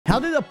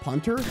did a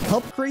punter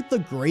help create the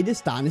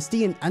greatest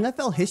dynasty in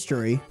NFL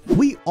history?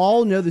 We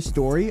all know the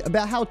story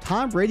about how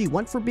Tom Brady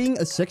went from being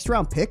a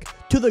 6th-round pick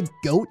to the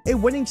GOAT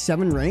and winning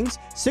 7 rings,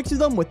 6 of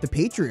them with the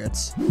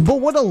Patriots.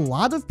 But what a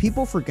lot of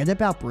people forget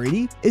about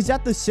Brady is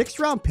that the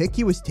 6th-round pick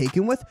he was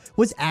taken with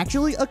was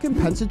actually a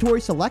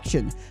compensatory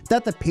selection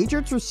that the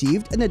Patriots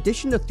received in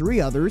addition to 3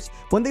 others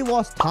when they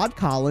lost Todd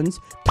Collins,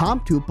 Tom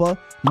Tupa,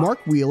 Mark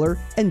Wheeler,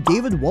 and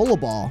David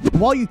Wollaball.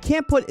 While you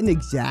can't put an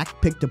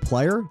exact pick to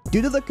player,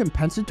 due to the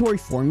compensatory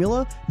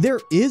formula, there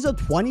is a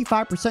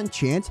 25%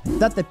 chance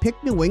that the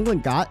pick New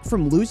England got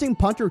from losing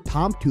punter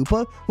Tom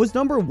Tupa was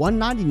number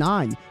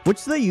 199,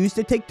 which they used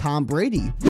to take Tom Brady.